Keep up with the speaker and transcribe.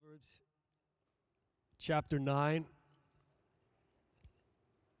Proverbs chapter 9.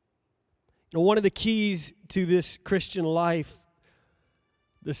 One of the keys to this Christian life,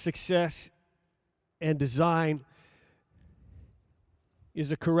 the success and design,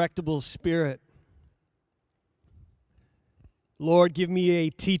 is a correctable spirit. Lord, give me a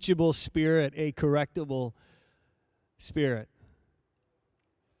teachable spirit, a correctable spirit.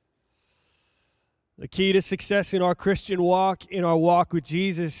 The key to success in our Christian walk, in our walk with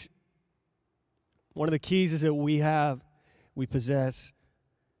Jesus, one of the keys is that we possess,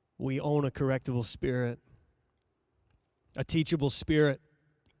 we own a correctable spirit, a teachable spirit.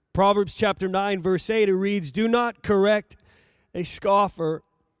 Proverbs chapter 9, verse 8, it reads, "Do not correct a scoffer,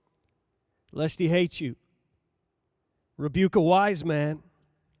 lest he hate you. Rebuke a wise man,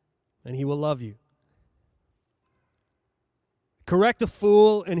 and he will love you. Correct a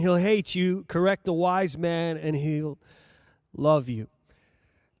fool, and he'll hate you. Correct a wise man, and he'll love you."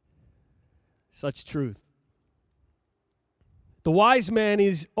 Such truth. The wise man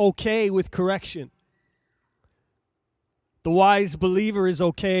is okay with correction. The wise believer is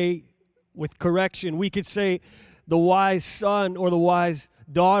okay with correction. We could say the wise son or the wise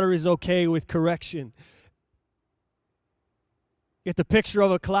daughter is okay with correction. Get the picture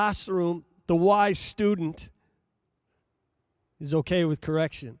of a classroom. The wise student is okay with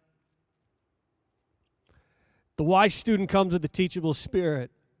correction. The wise student comes with a teachable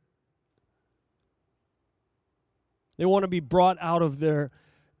spirit. They want to be brought out of their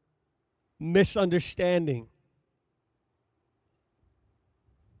misunderstanding.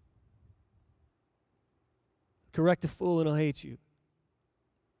 Correct a fool and he'll hate you.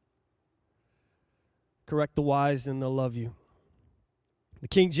 Correct the wise and they'll love you. The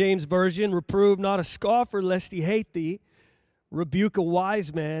King James Version, "Reprove not a scoffer lest he hate thee. Rebuke a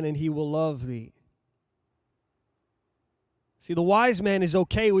wise man and he will love thee." See, the wise man is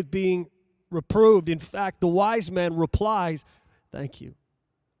okay with being reproved. In fact, the wise man replies, "Thank you.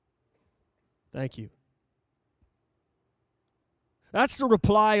 Thank you." That's the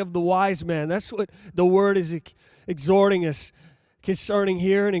reply of the wise man. That's what the word is exhorting us concerning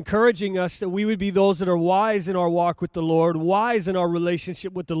here and encouraging us, that we would be those that are wise in our walk with the Lord, wise in our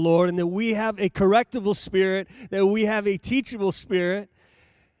relationship with the Lord, and that we have a correctable spirit, that we have a teachable spirit.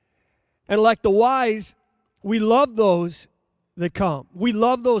 And like the wise, we love those that come. We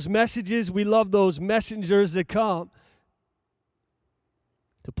love those messages. We love those messengers that come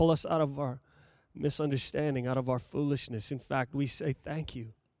to pull us out of our misunderstanding, out of our foolishness. In fact, we say thank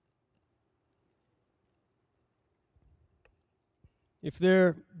you. If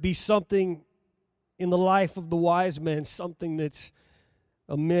there be something in the life of the wise man, something that's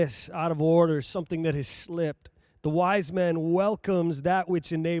amiss, out of order, something that has slipped, the wise man welcomes that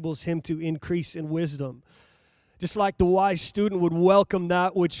which enables him to increase in wisdom. Just like the wise student would welcome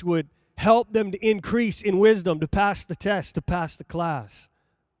that which would help them to increase in wisdom, to pass the test, to pass the class.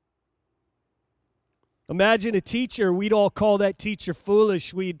 Imagine a teacher, we'd all call that teacher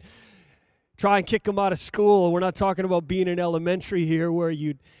foolish. We'd try and kick them out of school. We're not talking about being in elementary here where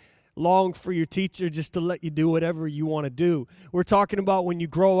you'd long for your teacher just to let you do whatever you want to do. We're talking about when you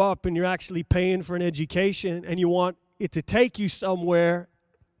grow up and you're actually paying for an education and you want it to take you somewhere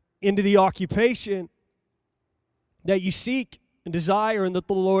into the occupation that you seek and desire and that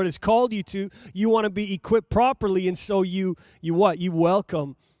the Lord has called you to. You want to be equipped properly, and so you what? You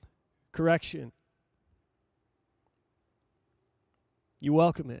welcome correction. You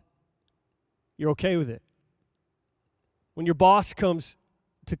welcome it. You're okay with it. When your boss comes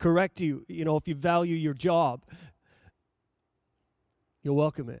to correct you, if you value your job, you'll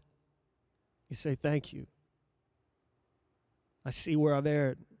welcome it. You say, "Thank you. I see where I've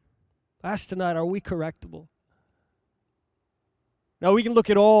erred." Ask tonight, are we correctable? Now, we can look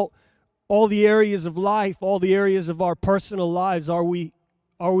at all the areas of life, all the areas of our personal lives. Are we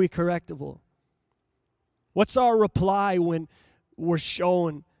correctable? What's our reply when we're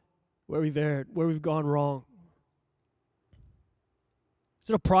shown where we've erred, where we've gone wrong? Is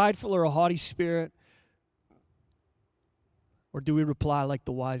it a prideful or a haughty spirit? Or do we reply like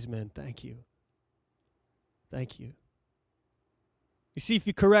the wise man? "Thank you. Thank you." You see, if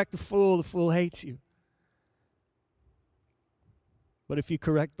you correct the fool hates you. But if you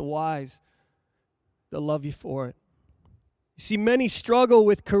correct the wise, they'll love you for it. You see, many struggle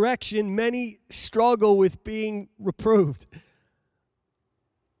with correction. Many struggle with being reproved.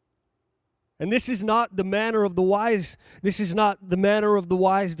 And this is not the manner of the wise. This is not the manner of the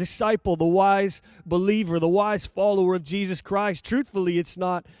wise disciple, the wise believer, the wise follower of Jesus Christ. Truthfully, it's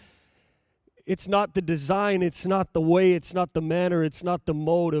not the design, it's not the way, it's not the manner, it's not the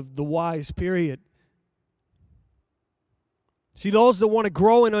mode of the wise, period. See, those that want to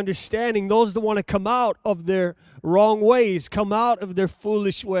grow in understanding, those that want to come out of their wrong ways, come out of their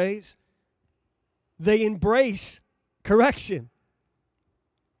foolish ways, they embrace correction.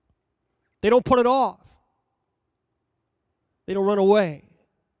 They don't put it off. They don't run away.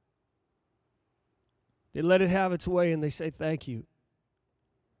 They let it have its way and they say thank you.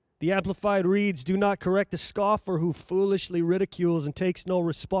 The Amplified reads, "Do not correct a scoffer who foolishly ridicules and takes no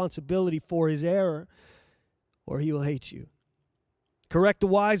responsibility for his error, or he will hate you. Correct a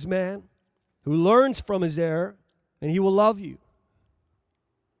wise man who learns from his error, and he will love you."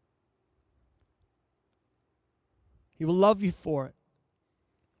 He will love you for it.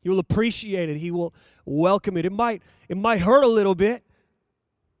 He will appreciate it. He will welcome it. It might hurt a little bit.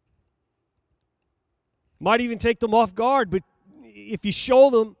 Might even take them off guard, but if you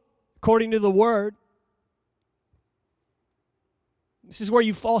show them according to the Word, this is where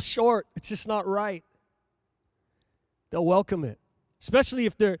you fall short. It's just not right. They'll welcome it, especially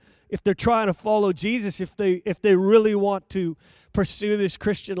if they're trying to follow Jesus. If they really want to pursue this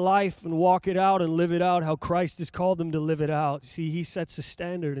Christian life and walk it out and live it out how Christ has called them to live it out. See, He sets the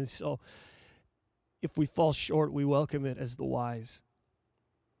standard, and so if we fall short, we welcome it as the wise,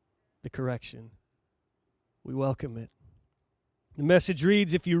 the correction. We welcome it. The Message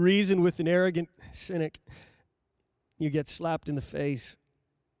reads, "If you reason with an arrogant cynic, you get slapped in the face,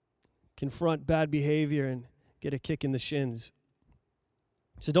 confront bad behavior, and get a kick in the shins.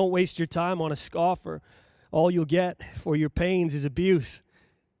 So don't waste your time on a scoffer. All you'll get for your pains is abuse.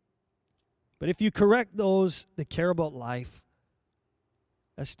 But if you correct those that care about life,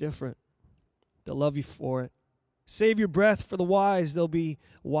 that's different. They'll love you for it. Save your breath for the wise. They'll be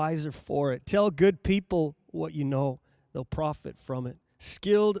wiser for it. Tell good people what you know. They'll profit from it.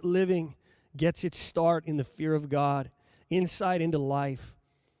 Skilled living gets its start in the fear of God, insight into life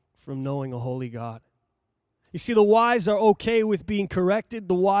from knowing a holy God." You see, the wise are okay with being corrected.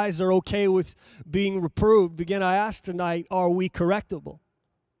 The wise are okay with being reproved. Again, I ask tonight, are we correctable?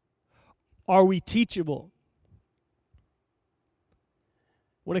 Are we teachable?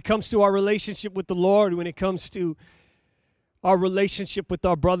 When it comes to our relationship with the Lord, when it comes to our relationship with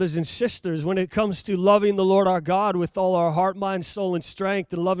our brothers and sisters, when it comes to loving the Lord our God with all our heart, mind, soul, and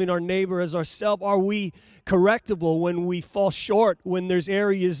strength, and loving our neighbor as ourselves, are we correctable when we fall short, when there's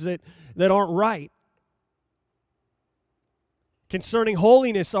areas that aren't right? Concerning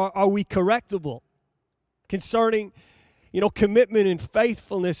holiness, are we correctable? Concerning, commitment and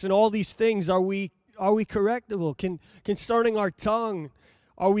faithfulness and all these things, are we correctable? Concerning our tongue,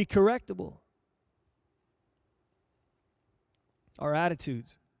 are we correctable? Our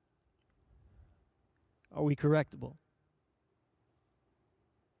attitudes, are we correctable?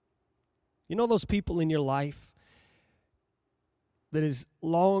 You know those people in your life that as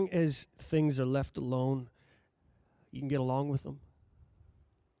long as things are left alone, you can get along with them?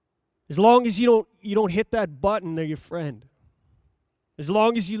 As long as you don't hit that button, they're your friend. As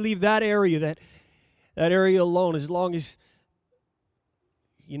long as you leave that area alone, as long as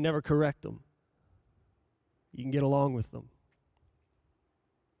you never correct them, you can get along with them.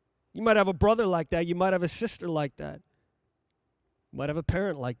 You might have a brother like that. You might have a sister like that. You might have a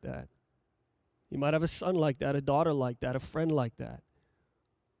parent like that. You might have a son like that, a daughter like that, a friend like that.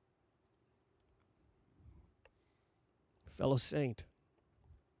 Fellow saint.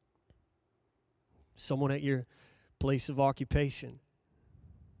 Someone at your place of occupation.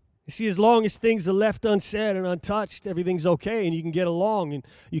 You see, as long as things are left unsaid and untouched, everything's okay and you can get along and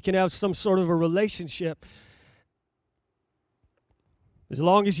you can have some sort of a relationship. As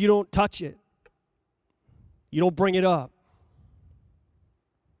long as you don't touch it, you don't bring it up,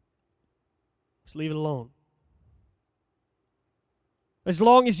 just leave it alone. As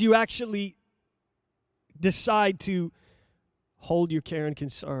long as you actually decide to hold your care and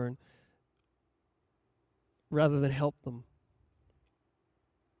concern rather than help them,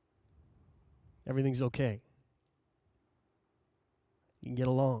 everything's okay. You can get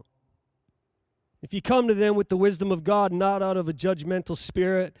along. If you come to them with the wisdom of God, not out of a judgmental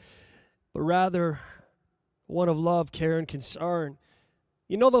spirit, but rather one of love, care, and concern.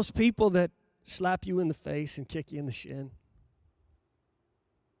 You know those people that slap you in the face and kick you in the shin?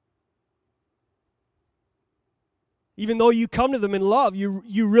 Even though you come to them in love,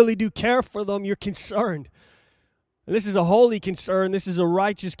 you really do care for them, you're concerned. And this is a holy concern. This is a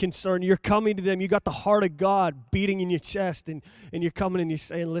righteous concern. You're coming to them. You got the heart of God beating in your chest, and you're coming and you're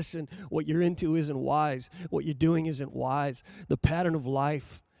saying, listen, what you're into isn't wise. What you're doing isn't wise. The pattern of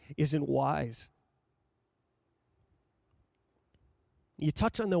life isn't wise. You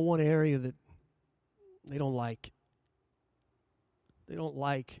touch on the one area that they don't like. They don't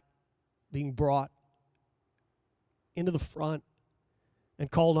like being brought into the front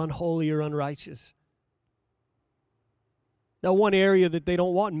and called unholy or unrighteous. That one area that they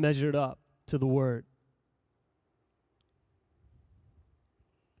don't want measured up to the word.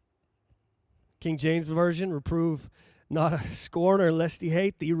 King James Version, reprove not a scorner lest he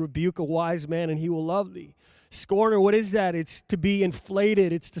hate thee, rebuke a wise man and he will love thee. Scorner, what is that? It's to be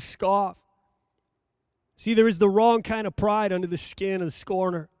inflated. It's to scoff. See, there is the wrong kind of pride under the skin of the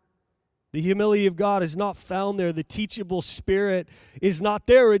scorner. The humility of God is not found there. The teachable spirit is not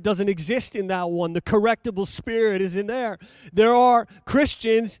there. It doesn't exist in that one. The correctable spirit is in there. There are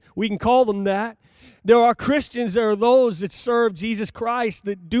Christians, we can call them that. There are Christians, there are those that serve Jesus Christ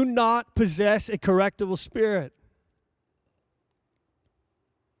that do not possess a correctable spirit.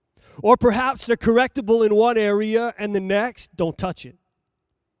 Or perhaps they're correctable in one area and the next, don't touch it.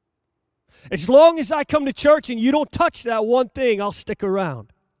 As long as I come to church and you don't touch that one thing, I'll stick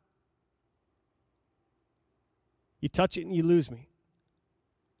around. You touch it and you lose me.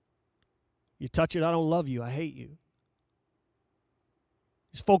 You touch it, I don't love you, I hate you.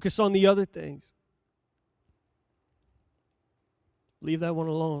 Just focus on the other things. Leave that one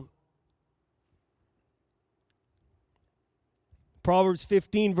alone. Proverbs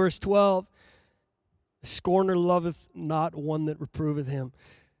 15, verse 12. A scorner loveth not one that reproveth him,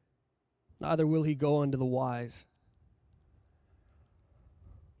 neither will he go unto the wise.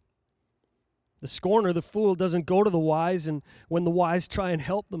 The scorner, the fool, doesn't go to the wise, and when the wise try and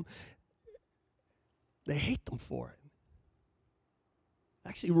help them, they hate them for it.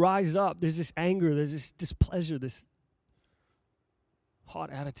 Actually rise up. There's this anger, there's this displeasure, this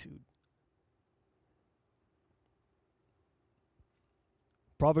hot attitude.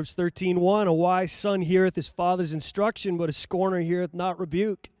 Proverbs 13:1, a wise son heareth his father's instruction, but a scorner heareth not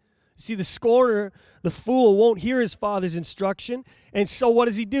rebuke. See, the scorner, the fool, won't hear his father's instruction, and so what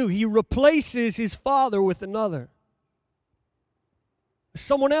does he do? He replaces his father with another.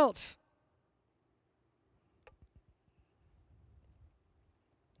 Someone else.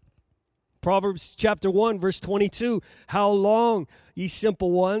 Proverbs chapter 1, verse 22, how long, ye simple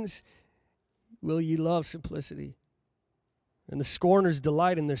ones, will ye love simplicity? And the scorners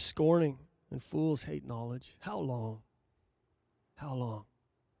delight in their scorning, and fools hate knowledge. How long? How long?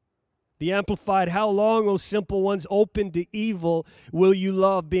 The Amplified, how long, O simple ones, open to evil, will you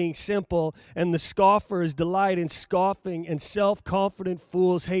love being simple? And the scoffers delight in scoffing, and self-confident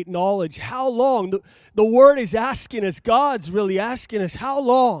fools hate knowledge. How long? The word is asking us, God's really asking us, how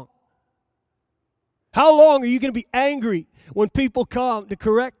long? How long are you going to be angry when people come to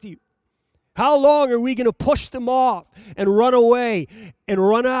correct you? How long are we going to push them off and run away and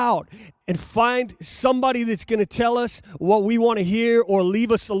run out and find somebody that's going to tell us what we want to hear or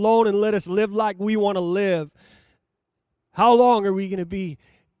leave us alone and let us live like we want to live? How long are we going to be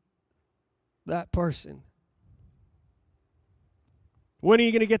that person? When are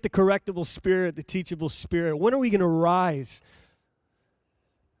you going to get the correctable spirit, the teachable spirit? When are we going to rise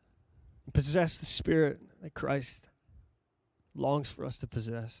and possess the spirit that Christ longs for us to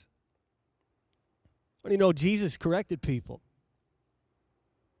possess? Well, you know, Jesus corrected people.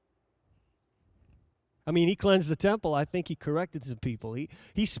 I mean, he cleansed the temple. I think he corrected some people.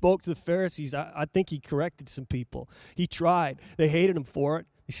 He spoke to the Pharisees. I think he corrected some people. He tried. They hated him for it.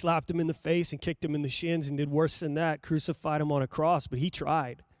 They slapped him in the face and kicked him in the shins and did worse than that, crucified him on a cross, but he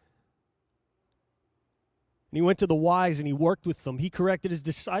tried. And he went to the wise and he worked with them. He corrected his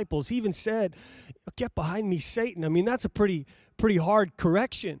disciples. He even said, get behind me, Satan. I mean, that's a pretty hard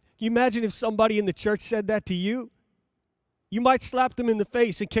correction. Can you imagine if somebody in the church said that to you? You might slap them in the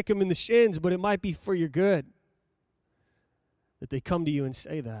face and kick them in the shins, but it might be for your good that they come to you and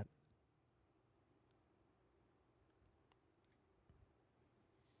say that.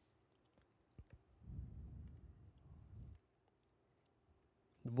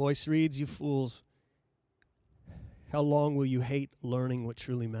 The voice reads, you fools, how long will you hate learning what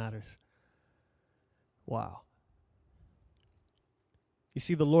truly matters? Wow. You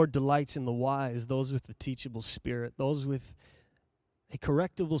see, the Lord delights in the wise, those with the teachable spirit, those with a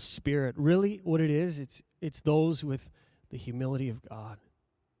correctable spirit. Really, what it is, it's those with the humility of God.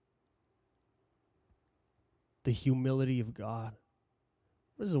 The humility of God.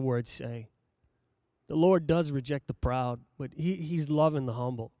 What does the word say? The Lord does reject the proud, but He's loving the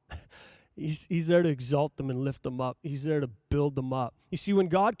humble. He's there to exalt them and lift them up. He's there to build them up. You see, when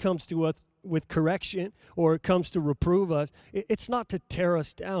God comes to us with correction or it comes to reprove us, it's not to tear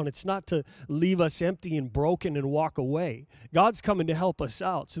us down. It's not to leave us empty and broken and walk away. God's coming to help us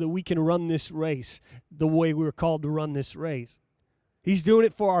out so that we can run this race the way we were called to run this race. He's doing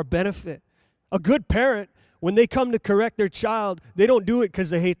it for our benefit. A good parent, when they come to correct their child, they don't do it because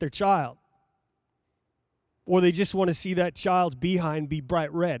they hate their child. Or they just want to see that child's behind be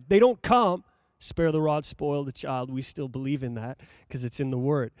bright red. They don't come, spare the rod, spoil the child. We still believe in that because it's in the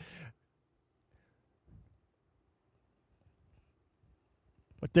Word.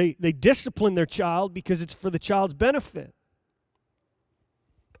 But they discipline their child because it's for the child's benefit.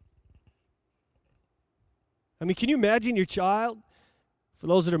 I mean, can you imagine your child, for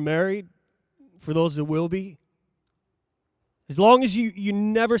those that are married, for those that will be, as long as you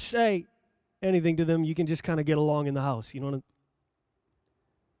never say anything to them, you can just kind of get along in the house. You know what I'm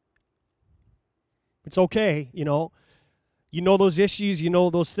It's okay, you know. You know those issues, you know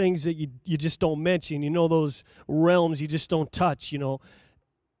those things that you just don't mention. You know those realms you just don't touch, you know.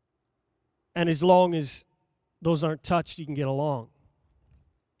 And as long as those aren't touched, you can get along.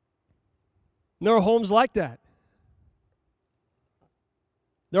 And there are homes like that.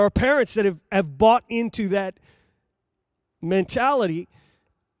 There are parents that have bought into that mentality,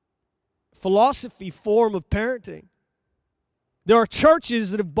 philosophy, form of parenting. There are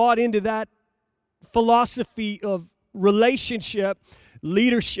churches that have bought into that philosophy of relationship,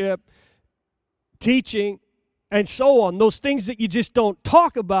 leadership, teaching, and so on. Those things that you just don't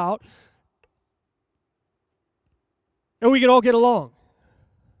talk about, and we can all get along.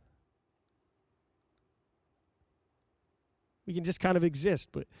 We can just kind of exist,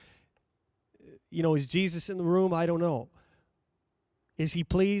 but, you know, is Jesus in the room? I don't know. Is he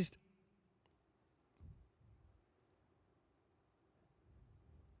pleased?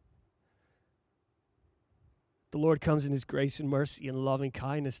 The Lord comes in his grace and mercy and loving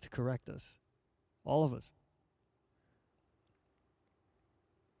kindness to correct us, all of us.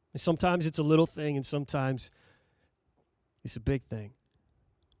 And sometimes it's a little thing, and sometimes it's a big thing.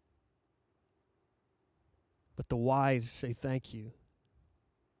 But the wise say thank you.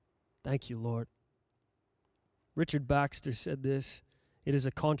 Thank you, Lord. Richard Baxter said this: it is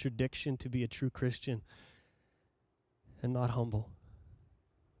a contradiction to be a true Christian and not humble.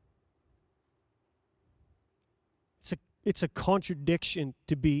 It's a contradiction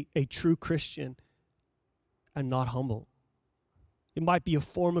to be a true Christian and not humble. It might be a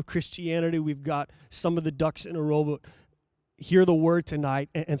form of Christianity. We've got some of the ducks in a row, but hear the word tonight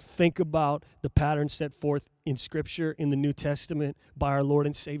and think about the pattern set forth in Scripture, in the New Testament, by our Lord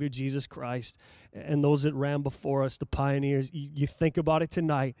and Savior Jesus Christ, and those that ran before us, the pioneers. You think about it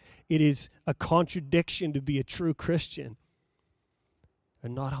tonight. It is a contradiction to be a true Christian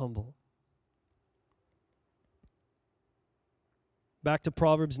and not humble. Back to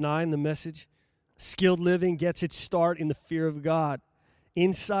Proverbs 9, the message. Skilled living gets its start in the fear of God.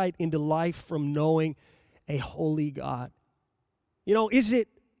 Insight into life from knowing a holy God. You know, is it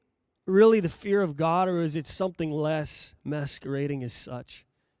really the fear of God, or is it something less masquerading as such?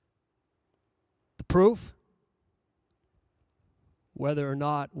 The proof? Whether or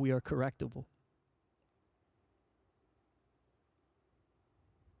not we are correctable.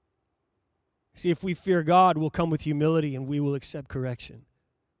 See, if we fear God, we'll come with humility and we will accept correction.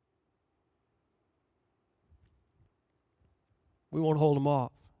 We won't hold them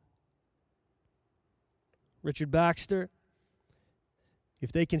off. Richard Baxter,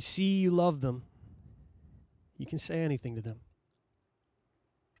 if they can see you love them, you can say anything to them.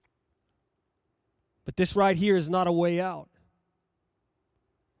 But this right here is not a way out.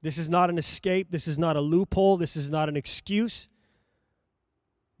 This is not an escape. This is not a loophole. This is not an excuse.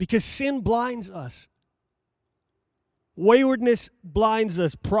 Because sin blinds us. Waywardness blinds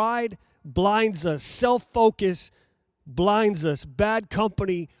us. Pride blinds us. Self-focus blinds us. Bad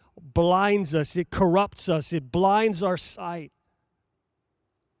company blinds us. It corrupts us. It blinds our sight.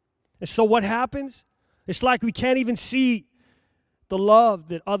 And so what happens? It's like we can't even see the love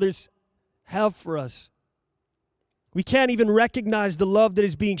that others have for us. We can't even recognize the love that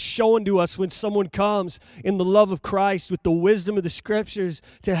is being shown to us when someone comes in the love of Christ with the wisdom of the Scriptures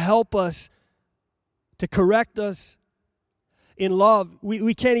to help us, to correct us in love.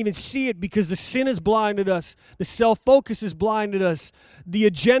 We can't even see it because the sin has blinded us. The self-focus has blinded us. The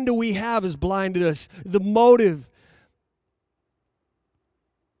agenda we have has blinded us. The motive,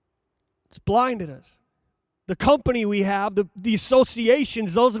 it's blinded us. The company we have, the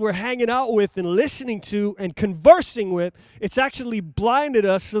associations, those that we're hanging out with and listening to and conversing with, it's actually blinded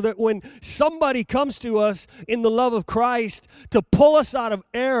us so that when somebody comes to us in the love of Christ to pull us out of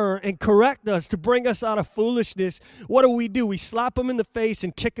error and correct us, to bring us out of foolishness, what do? We slap them in the face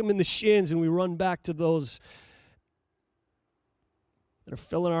and kick them in the shins, and we run back to those that are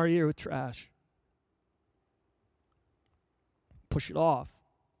filling our ear with trash. Push it off.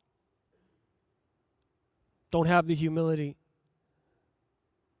 Don't have the humility.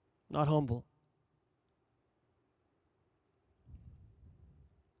 Not humble.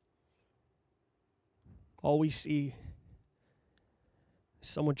 All we see is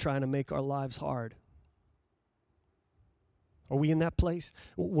someone trying to make our lives hard. Are we in that place?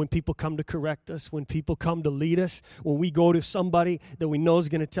 When people come to correct us, when people come to lead us, when we go to somebody that we know is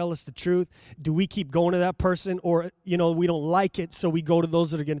going to tell us the truth, do we keep going to that person, or, we don't like it, so we go to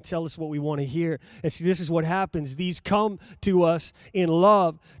those that are going to tell us what we want to hear? And see, this is what happens. These come to us in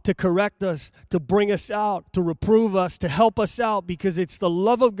love to correct us, to bring us out, to reprove us, to help us out, because it's the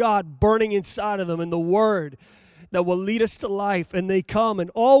love of God burning inside of them and the Word that will lead us to life. And they come, and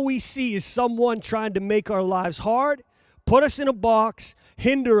all we see is someone trying to make our lives hard, put us in a box,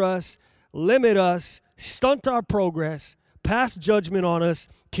 hinder us, limit us, stunt our progress, pass judgment on us,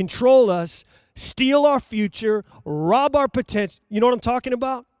 control us, steal our future, rob our potential. You know what I'm talking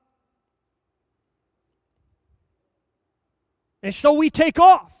about? And so we take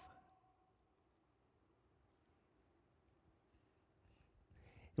off.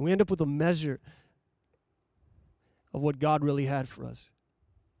 And we end up with a measure of what God really had for us.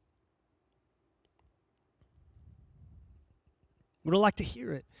 We don't like to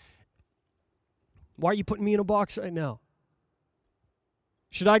hear it. Why are you putting me in a box right now?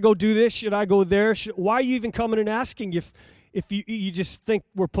 Should I go do this? Should I go there? Why are you even coming and asking if you just think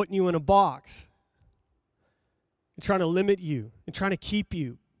we're putting you in a box? And trying to limit you and trying to keep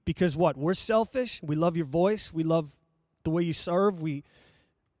you. Because what? We're selfish. We love your voice. We love the way you serve. We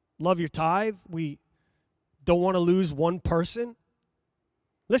love your tithe. We don't want to lose one person.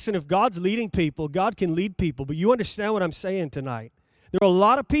 Listen, if God's leading people, God can lead people. But you understand what I'm saying tonight. There are a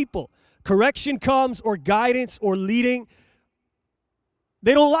lot of people. Correction comes, or guidance, or leading.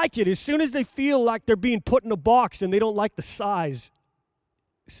 They don't like it. As soon as they feel like they're being put in a box and they don't like the size,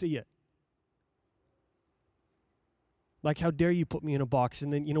 see it. Like, how dare you put me in a box?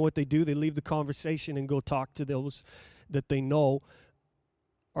 And then you know what they do? They leave the conversation and go talk to those that they know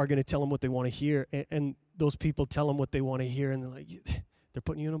are going to tell them what they want to hear. And those people tell them what they want to hear, and they're like, they're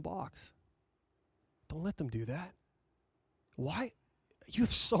putting you in a box. Don't let them do that. Why? You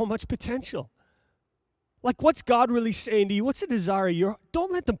have so much potential. Like, what's God really saying to you? What's the desire of your heart?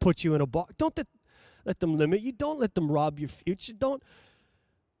 Don't let them put you in a box. Don't let them limit you. Don't let them rob your future. Don't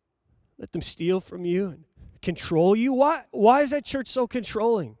let them steal from you and control you. Why is that church so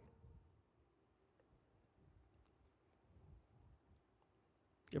controlling?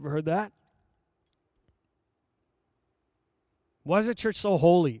 You ever heard that? Why is the church so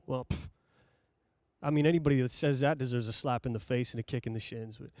holy? Well, anybody that says that deserves a slap in the face and a kick in the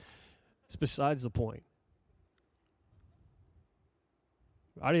shins, but it's besides the point.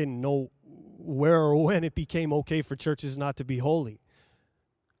 I didn't know where or when it became okay for churches not to be holy,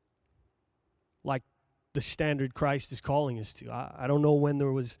 like the standard Christ is calling us to. I don't know when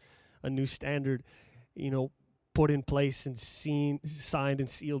there was a new standard, put in place and signed and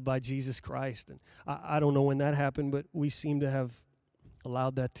sealed by Jesus Christ. And I don't know when that happened, but we seem to have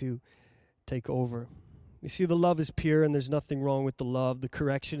allowed that to take over. You see, the love is pure, and there's nothing wrong with the love. The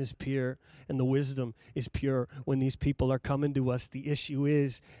correction is pure, and the wisdom is pure. When these people are coming to us, the issue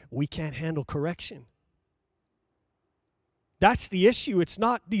is we can't handle correction. That's the issue. It's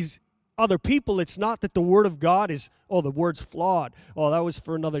not these other people. It's not that the Word of God is, the Word's flawed. That was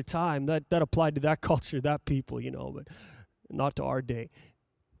for another time. That applied to that culture, that people, but not to our day.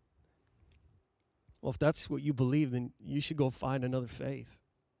 Well, if that's what you believe, then you should go find another faith.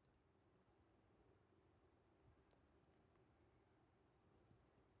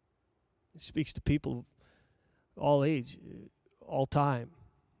 It speaks to people of all age, all time.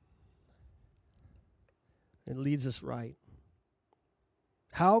 It leads us right.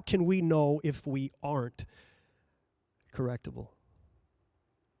 How can we know if we aren't correctable?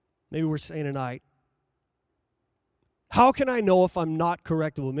 Maybe we're saying tonight, how can I know if I'm not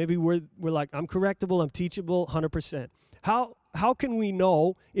correctable? Maybe we're like, I'm correctable, I'm teachable, 100%. How can we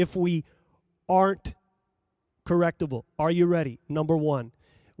know if we aren't correctable? Are you ready? Number one,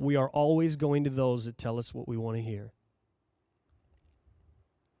 we are always going to those that tell us what we want to hear.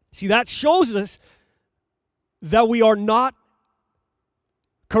 See, that shows us that we are not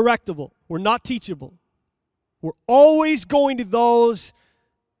correctable. We're not teachable. We're always going to those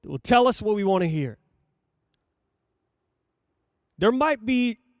that will tell us what we want to hear. There might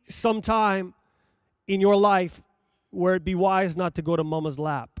be some time in your life where it'd be wise not to go to mama's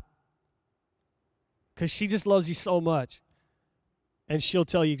lap, because she just loves you so much, and she'll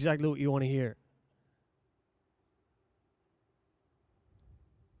tell you exactly what you want to hear.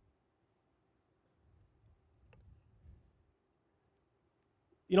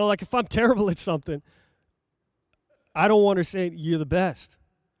 Like if I'm terrible at something, I don't want her saying, you're the best.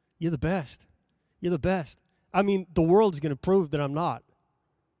 You're the best. You're the best. The world's going to prove that I'm not.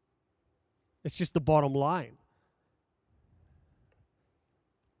 It's just the bottom line.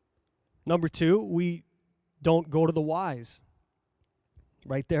 Number 2, we don't go to the wise.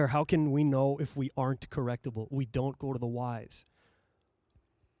 Right there, how can we know if we aren't correctable? We don't go to the wise.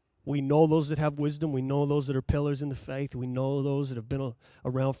 We know those that have wisdom. We know those that are pillars in the faith. We know those that have been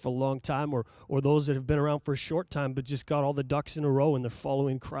around for a long time, or those that have been around for a short time but just got all the ducks in a row and they're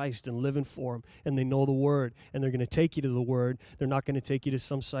following Christ and living for Him, and they know the Word, and they're going to take you to the Word. They're not going to take you to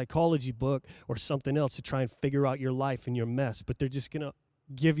some psychology book or something else to try and figure out your life and your mess, but they're just going to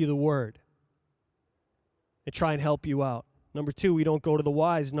give you the Word and try and help you out. Number 2, we don't go to the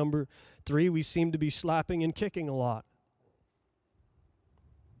wise. Number 3, we seem to be slapping and kicking a lot.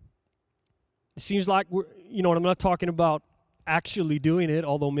 It seems like and I'm not talking about actually doing it,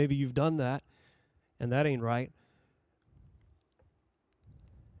 although maybe you've done that, and that ain't right.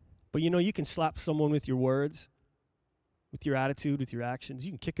 But you can slap someone with your words, with your attitude, with your actions.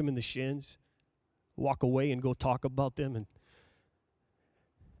 You can kick them in the shins, walk away and go talk about them and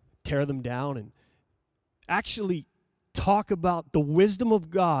tear them down and actually talk about the wisdom of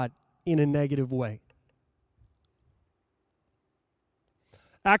God in a negative way.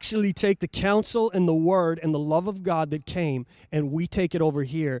 Actually take the counsel and the word and the love of God that came, and we take it over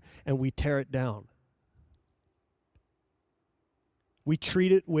here and we tear it down. We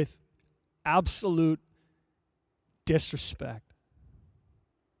treat it with absolute disrespect.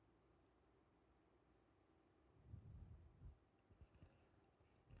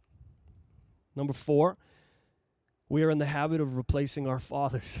 Number 4, we are in the habit of replacing our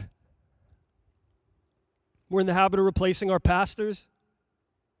fathers. We're in the habit of replacing our pastors.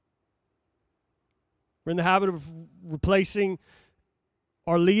 We're in the habit of replacing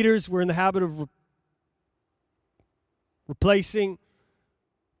our leaders. We're in the habit of replacing.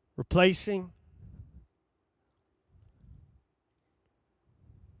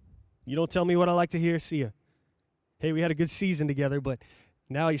 You don't tell me what I like to hear. See ya. Hey, we had a good season together, but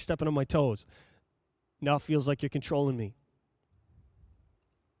now you're stepping on my toes. Now it feels like you're controlling me.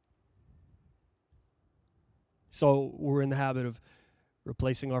 So we're in the habit of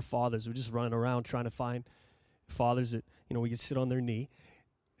replacing our fathers. We're just running around trying to find fathers that, we can sit on their knee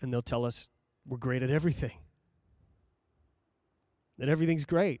and they'll tell us we're great at everything. That everything's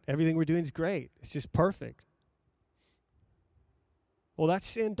great. Everything we're doing is great. It's just perfect. Well, that's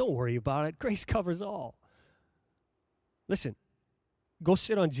sin. Don't worry about it. Grace covers all. Listen, go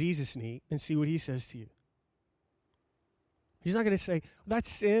sit on Jesus' knee and see what He says to you. He's not going to say,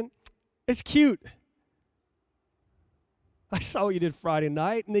 that's sin. It's cute. I saw what you did Friday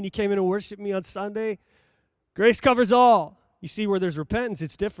night, and then you came in and worshiped me on Sunday. Grace covers all. You see, where there's repentance,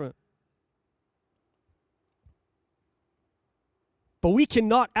 it's different. But we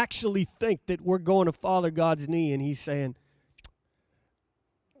cannot actually think that we're going to Father God's knee and He's saying,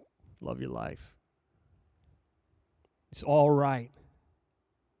 love your life. It's all right.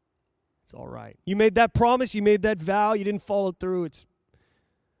 It's all right. You made that promise, you made that vow, you didn't follow through.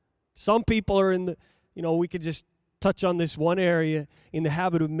 Some people are in the, we could just touch on this one area, in the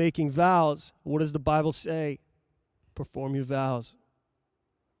habit of making vows. What does the Bible say? Perform your vows.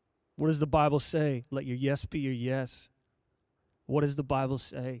 What does the Bible say? Let your yes be your yes. What does the Bible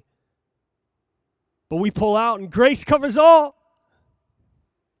say? But we pull out and grace covers all.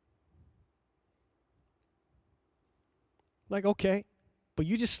 Like, okay, but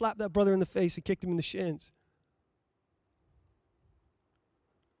you just slapped that brother in the face and kicked him in the shins.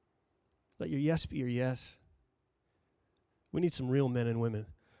 Let your yes be your yes. We need some real men and women.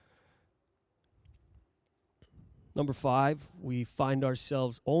 Number 5, we find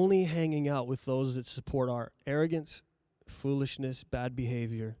ourselves only hanging out with those that support our arrogance, foolishness, bad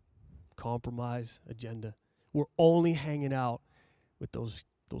behavior, compromise, agenda. We're only hanging out with those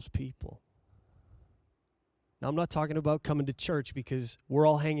people. Now, I'm not talking about coming to church, because we're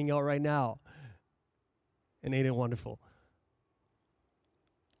all hanging out right now. And ain't it wonderful?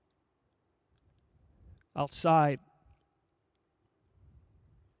 Outside,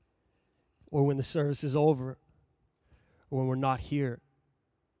 or when the service is over, or when we're not here.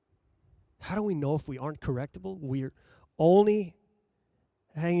 How do we know if we aren't correctable? We're only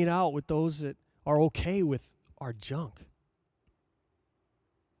hanging out with those that are okay with our junk.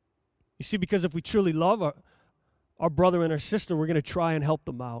 You see, because if we truly love our brother and our sister, we're going to try and help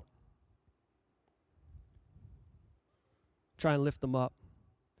them out. Try and lift them up.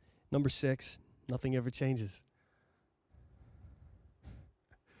 Number 6, nothing ever changes.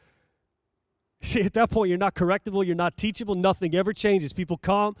 See, at that point, you're not correctable, you're not teachable, nothing ever changes. People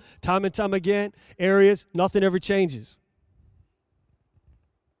come time and time again, areas, nothing ever changes.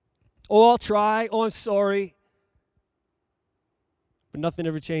 Oh, I'll try. Oh, I'm sorry. But nothing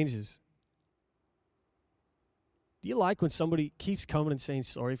ever changes. Do you like when somebody keeps coming and saying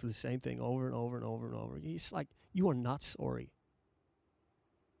sorry for the same thing over and over and over and over? It's like, you are not sorry.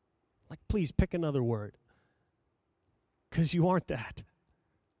 Like, please pick another word. Because you aren't that.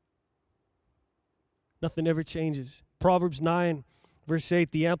 Nothing ever changes. Proverbs 9, verse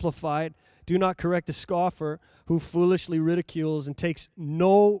 8, the Amplified, do not correct a scoffer who foolishly ridicules and takes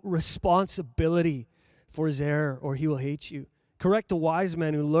no responsibility for his error, or he will hate you. Correct a wise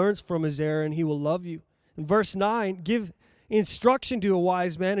man who learns from his error, and he will love you. In verse 9, give instruction to a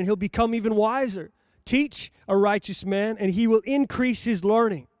wise man, and he'll become even wiser. Teach a righteous man, and he will increase his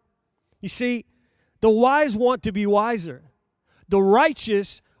learning. You see, the wise want to be wiser. The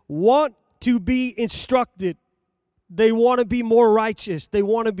righteous want to be instructed. They want to be more righteous. They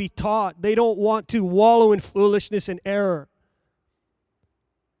want to be taught. They don't want to wallow in foolishness and error.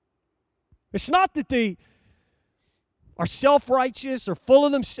 It's not that they are self-righteous or full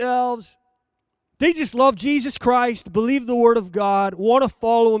of themselves. They just love Jesus Christ, believe the Word of God, want to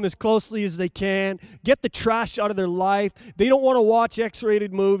follow Him as closely as they can, get the trash out of their life. They don't want to watch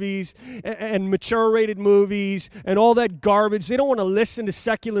X-rated movies and mature-rated movies and all that garbage. They don't want to listen to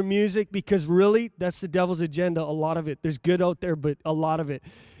secular music because really, that's the devil's agenda, a lot of it. There's good out there, but a lot of it.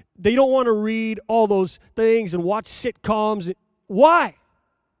 They don't want to read all those things and watch sitcoms. Why?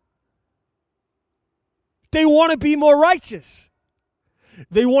 They want to be more righteous.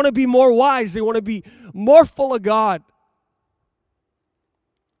 They want to be more wise. They want to be more full of God.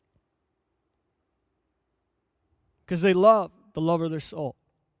 Because they love the lover of their soul.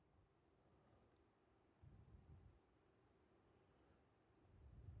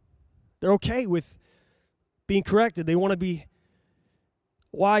 They're okay with being corrected. They want to be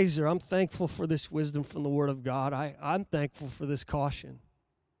wiser. I'm thankful for this wisdom from the Word of God. I'm thankful for this caution.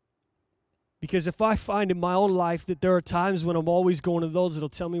 Because if I find in my own life that there are times when I'm always going to those that'll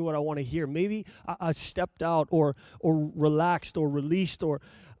tell me what I want to hear, maybe I've stepped out or relaxed or released or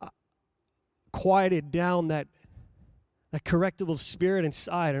quieted down that correctable spirit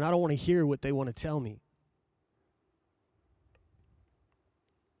inside, and I don't want to hear what they want to tell me.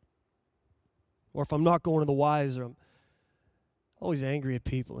 Or if I'm not going to the wise, or I'm always angry at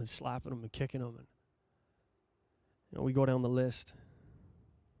people and slapping them and kicking them. And we go down the list.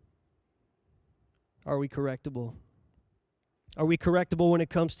 Are we correctable? Are we correctable when it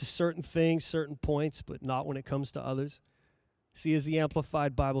comes to certain things, certain points, but not when it comes to others? See, as the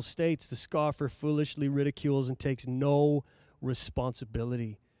Amplified Bible states, the scoffer foolishly ridicules and takes no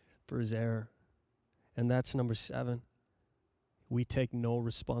responsibility for his error. And that's number 7. We take no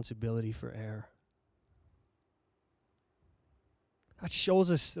responsibility for error. That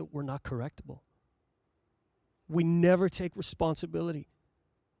shows us that we're not correctable. We never take responsibility.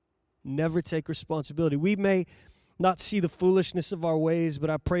 Never take responsibility. We may not see the foolishness of our ways,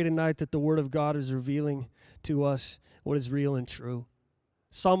 but I pray tonight that the Word of God is revealing to us what is real and true.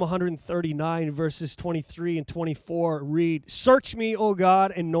 Psalm 139, verses 23 and 24 read, "Search me, O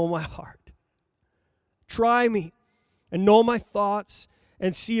God, and know my heart. Try me and know my thoughts,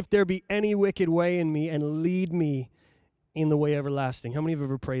 and see if there be any wicked way in me, and lead me in the way everlasting." How many have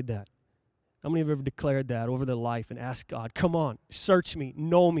ever prayed that? How many have ever declared that over their life and asked God, come on, search me,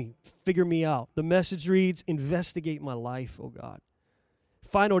 know me, figure me out? The message reads, investigate my life, oh God.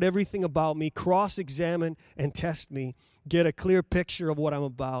 Find out everything about me, cross-examine and test me. Get a clear picture of what I'm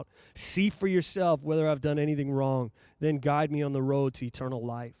about. See for yourself whether I've done anything wrong. Then guide me on the road to eternal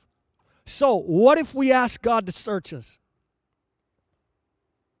life. So, what if we ask God to search us?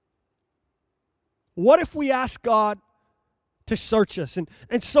 What if we ask God to search us?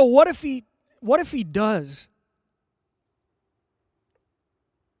 And so what if He does?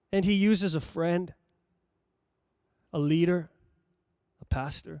 And He uses a friend, a leader, a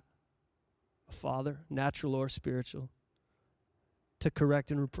pastor, a father, natural or spiritual, to correct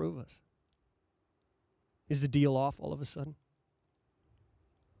and reprove us. Is the deal off all of a sudden?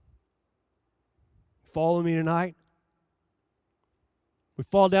 Follow me tonight. We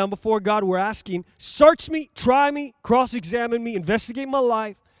fall down before God. We're asking, search me, try me, cross-examine me, investigate my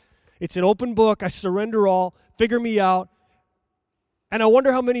life. It's an open book. I surrender all. Figure me out. And I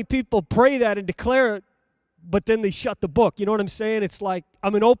wonder how many people pray that and declare it, but then they shut the book. You know what I'm saying? It's like,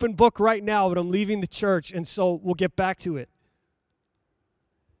 I'm an open book right now, but I'm leaving the church, and so we'll get back to it.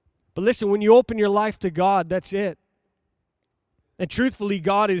 But listen, when you open your life to God, that's it. And truthfully,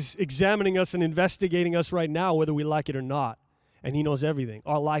 God is examining us and investigating us right now, whether we like it or not. And He knows everything.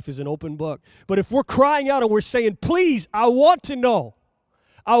 Our life is an open book. But if we're crying out and we're saying, please, I want to know.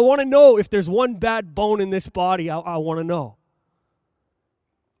 I want to know if there's one bad bone in this body. I want to know.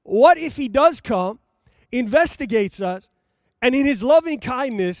 What if He does come, investigates us, and in His loving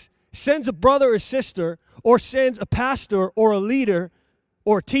kindness sends a brother or sister, or sends a pastor or a leader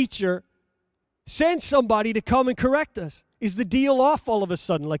or a teacher, sends somebody to come and correct us. Is the deal off all of a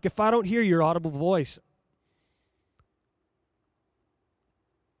sudden? Like, if I don't hear your audible voice,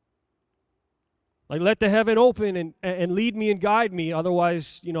 like, let the heaven open and lead me and guide me.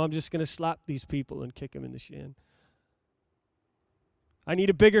 Otherwise, I'm just going to slap these people and kick them in the shin. I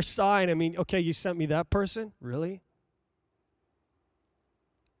need a bigger sign. I mean, okay, you sent me that person? Really?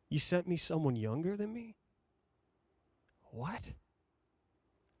 You sent me someone younger than me? What?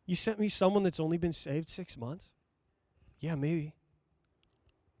 You sent me someone that's only been saved 6 months? Yeah, maybe.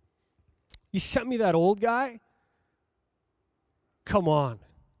 You sent me that old guy? Come on.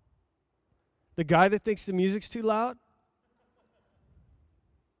 The guy that thinks the music's too loud?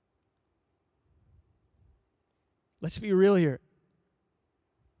 Let's be real here.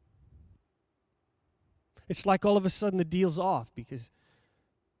 It's like all of a sudden the deal's off because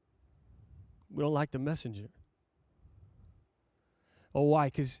we don't like the messenger. Oh, why?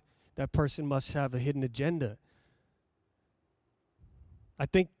 Because that person must have a hidden agenda. I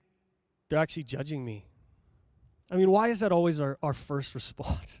think they're actually judging me. I mean, why is that always our first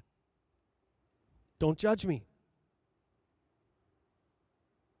response? Don't judge me.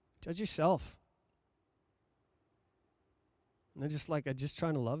 Judge yourself. And they're just like, I'm just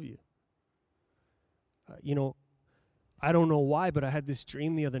trying to love you. I don't know why, but I had this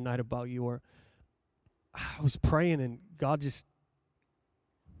dream the other night about you, or I was praying and God just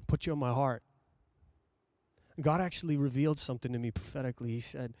put you on my heart. God actually revealed something to me prophetically. He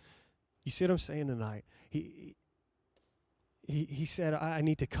said, you see what I'm saying tonight? He said, I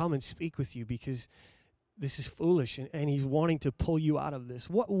need to come and speak with you because this is foolish, and he's wanting to pull you out of this.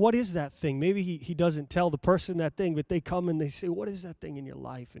 What is that thing? Maybe he doesn't tell the person that thing, but they come and they say, what is that thing in your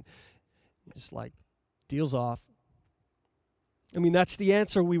life? And it's like, deal's off. I mean, that's the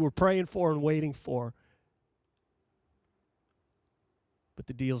answer we were praying for and waiting for. But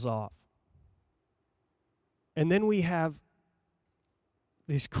the deal's off. And then we have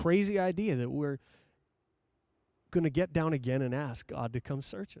this crazy idea that we're going to get down again and ask God to come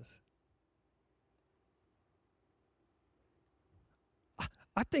search us.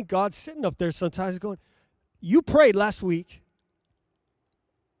 I think God's sitting up there sometimes going, you prayed last week.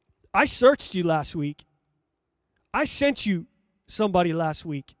 I searched you last week. I sent you somebody last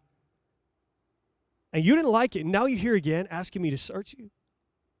week. And you didn't like it. And now you're here again asking me to search you.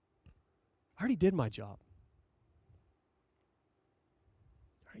 I already did my job.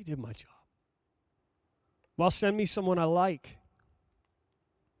 I already did my job. Well, send me someone I like.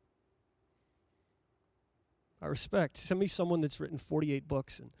 I respect. Send me someone that's written 48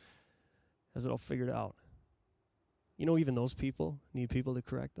 books and has it all figured out. Even those people need people to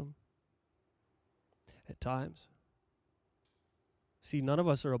correct them at times. See, none of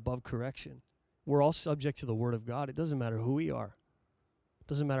us are above correction. We're all subject to the Word of God. It doesn't matter who we are. It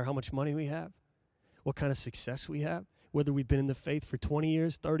doesn't matter how much money we have, what kind of success we have, whether we've been in the faith for 20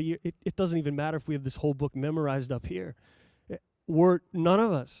 years, 30 years. It doesn't even matter if we have this whole book memorized up here. None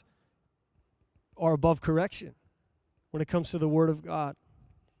of us are above correction when it comes to the Word of God.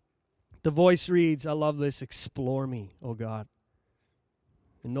 The voice reads, I love this, explore me, O God,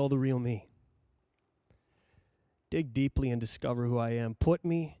 and know the real me. Dig deeply and discover who I am. Put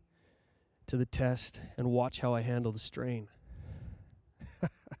me to the test and watch how I handle the strain.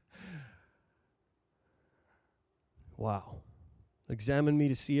 Wow. Examine me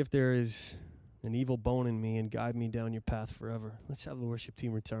to see if there is an evil bone in me and guide me down your path forever. Let's have the worship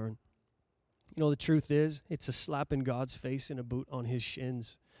team return. The truth is, it's a slap in God's face and a boot on his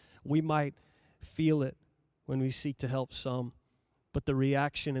shins. We might feel it when we seek to help some, but the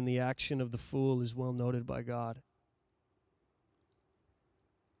reaction and the action of the fool is well noted by God.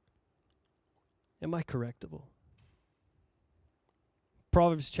 Am I correctable?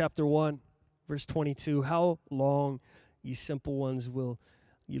 Proverbs chapter 1, verse 22, how long, ye simple ones, will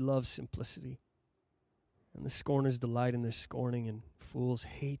ye love simplicity? And the scorners delight in their scorning, and fools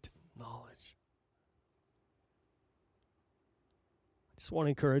hate knowledge. I just want to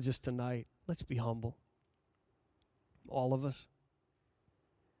encourage us tonight. Let's be humble. All of us.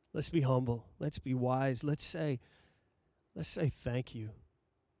 Let's be humble. Let's be wise. Let's say thank you.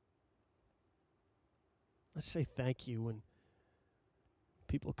 Let's say thank you when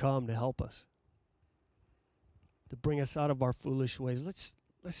people come to help us, to bring us out of our foolish ways. Let's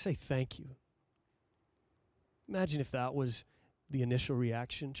say thank you. Imagine if that was the initial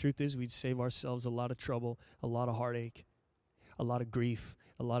reaction. Truth is, we'd save ourselves a lot of trouble, a lot of heartache, a lot of grief,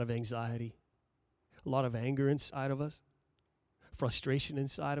 a lot of anxiety, a lot of anger inside of us, frustration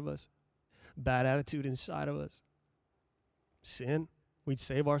inside of us, bad attitude inside of us, sin. We'd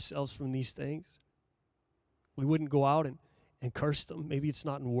save ourselves from these things. We wouldn't go out and curse them. Maybe it's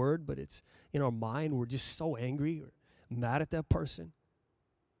not in word, but it's in our mind. We're just so angry or mad at that person.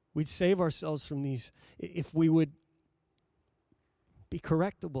 We'd save ourselves from these if we would be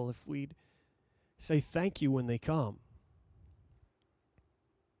correctable, if we'd say thank you when they come.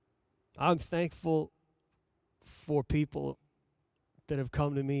 I'm thankful for people that have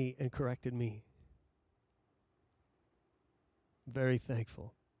come to me and corrected me. Very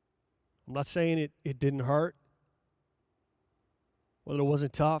thankful. I'm not saying it didn't hurt, whether it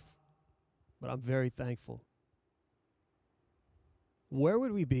wasn't tough, but I'm very thankful. Where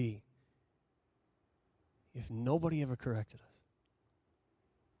would we be if nobody ever corrected us?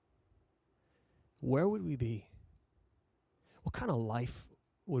 Where would we be? What kind of life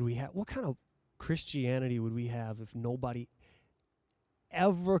would we have? What kind of Christianity would we have if nobody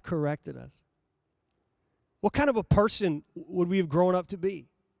ever corrected us? What kind of a person would we have grown up to be?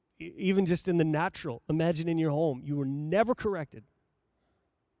 Even just in the natural. Imagine in your home, you were never corrected.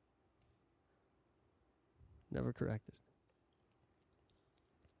 Never corrected.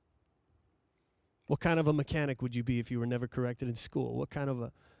 What kind of a mechanic would you be if you were never corrected in school? What kind of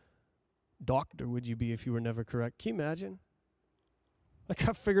a doctor would you be if you were never corrected? Can you imagine? Like,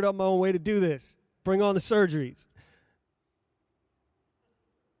 I figured out my own way to do this. Bring on the surgeries.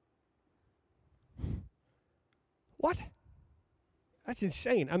 What? That's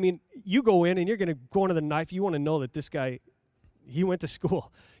insane. I mean, you go in and you're going to go under the knife. You want to know that this guy, he went to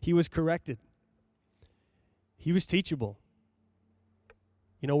school. He was corrected. He was teachable.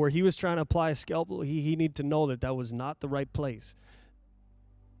 You know, where he was trying to apply a scalpel, he needed to know that was not the right place.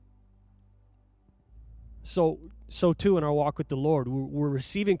 So too in our walk with the Lord, we're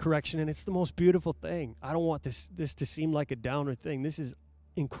receiving correction, and it's the most beautiful thing. I don't want this to seem like a downer thing. This is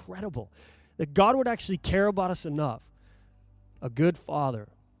incredible. That God would actually care about us enough. A good father.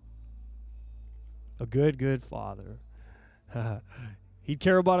 A good father. He'd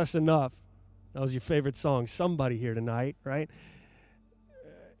care about us enough. That was your favorite song. Somebody here tonight, right?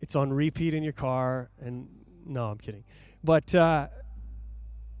 It's on repeat in your car. And no, I'm kidding. But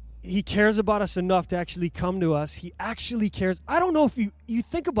he cares about us enough to actually come to us. He actually cares. I don't know if you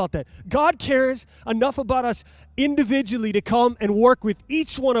think about that. God cares enough about us individually to come and work with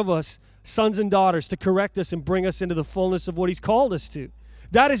each one of us, sons and daughters, to correct us and bring us into the fullness of what he's called us to.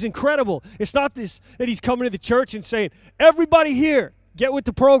 That is incredible. It's not this that he's coming to the church and saying, everybody here, get with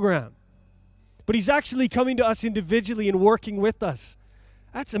the program. But he's actually coming to us individually and working with us.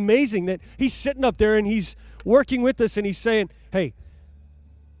 That's amazing that he's sitting up there and he's working with us and he's saying, hey,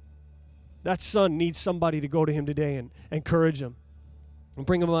 that son needs somebody to go to him today and encourage him and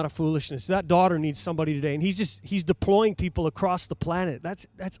bring him out of foolishness. That daughter needs somebody today. And he's deploying people across the planet. That's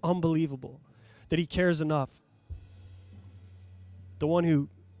unbelievable that he cares enough. The one who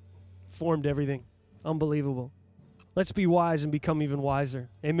formed everything. Unbelievable. Let's be wise and become even wiser.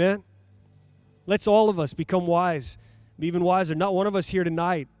 Amen? Let's all of us become wise, be even wiser. Not one of us here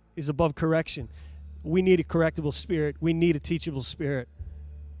tonight is above correction. We need a correctable spirit. We need a teachable spirit.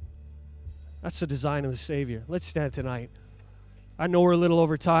 That's the design of the Savior. Let's stand tonight. I know we're a little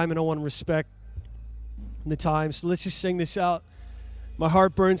over time, and I want to respect the time, so let's just sing this out. My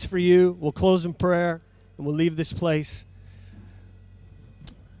heart burns for you. We'll close in prayer, and we'll leave this place.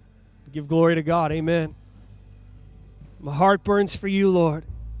 Give glory to God. Amen. My heart burns for you, Lord.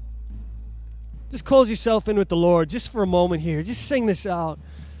 Just close yourself in with the Lord just for a moment here. Just sing this out.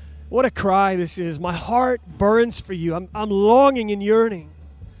 What a cry this is. My heart burns for you. I'm longing and yearning.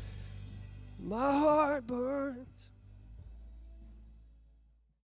 My heart burns